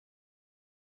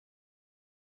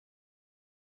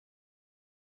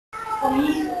For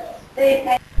me,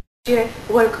 they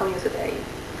welcome you today.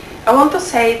 I want to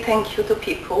say thank you to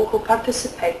people who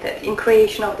participated in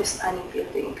creation of this stunning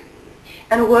building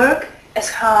and work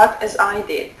as hard as I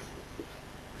did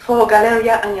for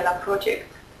Galeria Aniela project.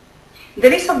 The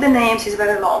list of the names is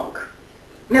very long.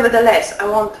 Nevertheless, I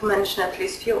want to mention at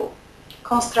least few.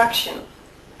 Construction,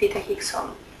 Peter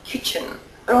Hickson. Kitchen,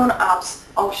 Ron App's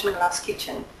Ocean Glass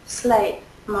Kitchen. Slate,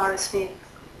 Mary Smith.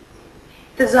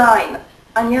 Design,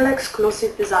 Aniela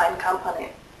Exclusive Design Company.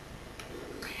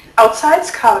 Outside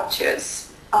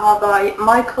sculptures are by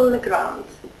Michael Legrand.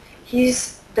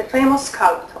 He's the famous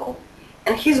sculptor,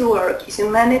 and his work is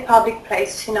in many public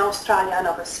places in Australia and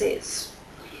overseas.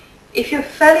 If you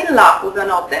fell in love with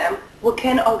one of them, we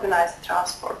can organize the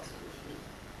transport.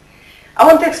 I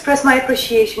want to express my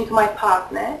appreciation to my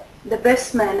partner, the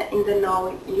best man in the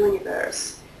known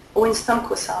universe, Winston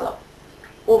Kusalo.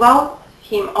 Without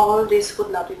him, all this would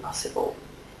not be possible.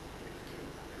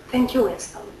 Thank you,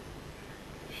 Winston.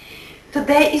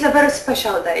 Today is a very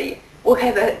special day. We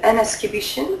have an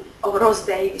exhibition of Rose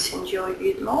Davis and Joy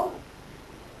Widmore.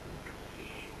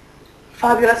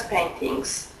 Fabulous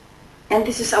paintings. And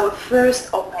this is our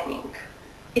first opening.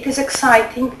 It is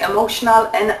exciting, emotional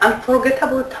and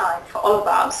unforgettable time for all of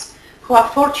us who are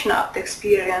fortunate to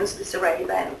experience this rare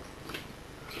event.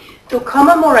 To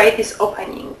commemorate this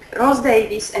opening, Rose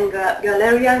Davis and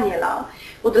Galeria Aniela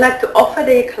would like to offer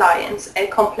their clients a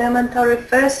complimentary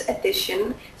first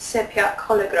edition sepia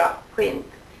calligraph print,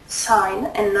 signed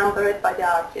and numbered by the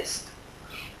artist,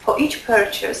 for each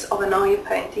purchase of an oil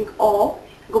painting or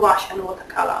gouache and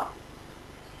watercolor.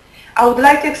 I would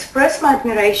like to express my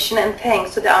admiration and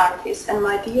thanks to the artist and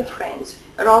my dear friends,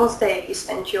 Rose Davis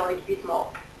and Joy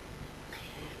Widmore.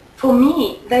 For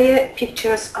me, their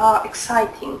pictures are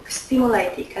exciting,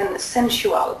 stimulating and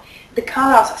sensual. The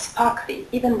colors are sparkly,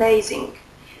 even dazing.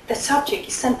 The subject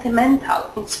is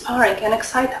sentimental, inspiring and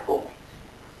excitable.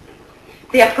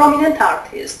 They are prominent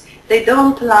artists. They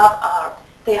don't love art,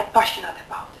 they are passionate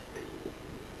about it.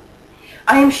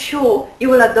 I am sure you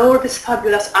will adore this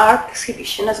fabulous art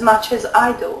exhibition as much as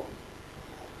I do.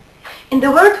 In the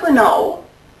world we know,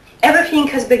 everything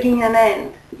has beginning and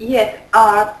end, yet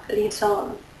art lives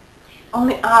on.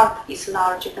 Only art is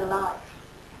larger than life.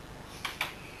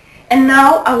 And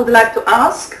now I would like to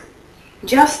ask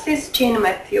Justice Jane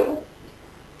Matthew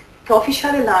to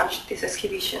officially launch this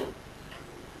exhibition.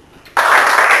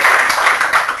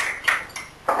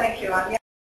 Thank you, Anya.